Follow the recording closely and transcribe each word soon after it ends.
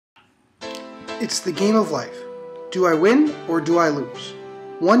It's the game of life. Do I win or do I lose?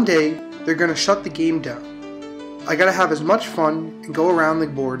 One day, they're going to shut the game down. I gotta have as much fun and go around the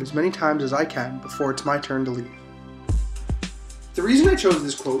board as many times as I can before it's my turn to leave. The reason I chose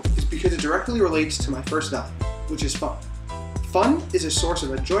this quote is because it directly relates to my first value, which is fun. Fun is a source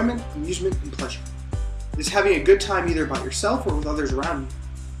of enjoyment, amusement, and pleasure. It is having a good time either by yourself or with others around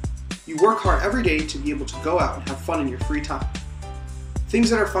you. You work hard every day to be able to go out and have fun in your free time. Things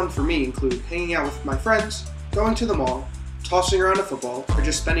that are fun for me include hanging out with my friends, going to the mall, tossing around a football, or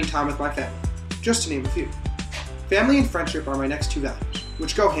just spending time with my family, just to name a few. Family and friendship are my next two values,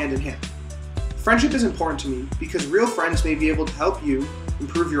 which go hand in hand. Friendship is important to me because real friends may be able to help you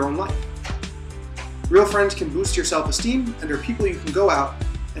improve your own life. Real friends can boost your self-esteem and are people you can go out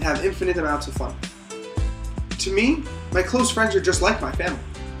and have infinite amounts of fun with. To me, my close friends are just like my family.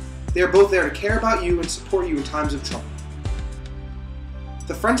 They are both there to care about you and support you in times of trouble.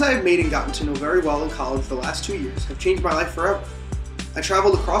 The friends I have made and gotten to know very well in college the last 2 years have changed my life forever. I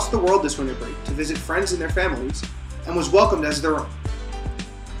traveled across the world this winter break to visit friends and their families and was welcomed as their own.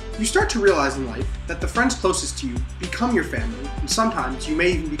 You start to realize in life that the friends closest to you become your family, and sometimes you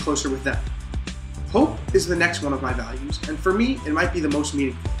may even be closer with them. Hope is the next one of my values, and for me, it might be the most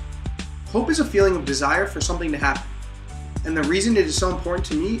meaningful. Hope is a feeling of desire for something to happen, and the reason it is so important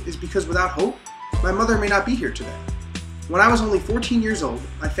to me is because without hope, my mother may not be here today. When I was only 14 years old,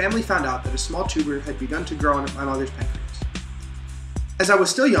 my family found out that a small tumor had begun to grow in my mother's pancreas. As I was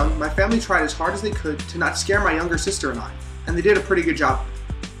still young, my family tried as hard as they could to not scare my younger sister and I, and they did a pretty good job.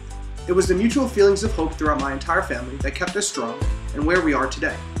 It was the mutual feelings of hope throughout my entire family that kept us strong and where we are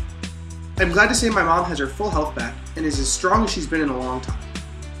today. I'm glad to say my mom has her full health back and is as strong as she's been in a long time.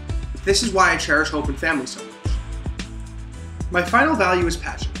 This is why I cherish hope and family so much. My final value is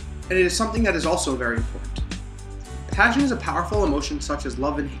passion, and it is something that is also very important. Passion is a powerful emotion such as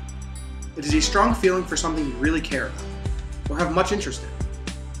love and hate. It is a strong feeling for something you really care about, or have much interest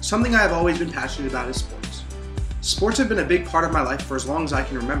in. Something I have always been passionate about is sports. Sports have been a big part of my life for as long as I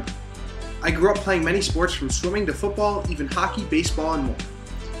can remember. I grew up playing many sports from swimming to football, even hockey, baseball, and more.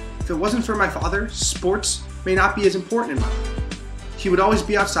 If it wasn't for my father, sports may not be as important in my life. He would always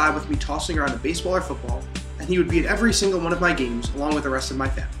be outside with me tossing around a baseball or football, and he would be at every single one of my games along with the rest of my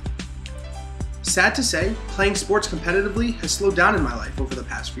family. Sad to say, playing sports competitively has slowed down in my life over the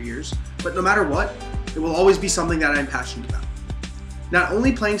past few years, but no matter what, it will always be something that I'm passionate about. Not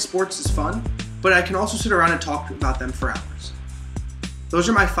only playing sports is fun, but I can also sit around and talk about them for hours. Those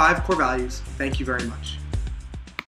are my 5 core values. Thank you very much.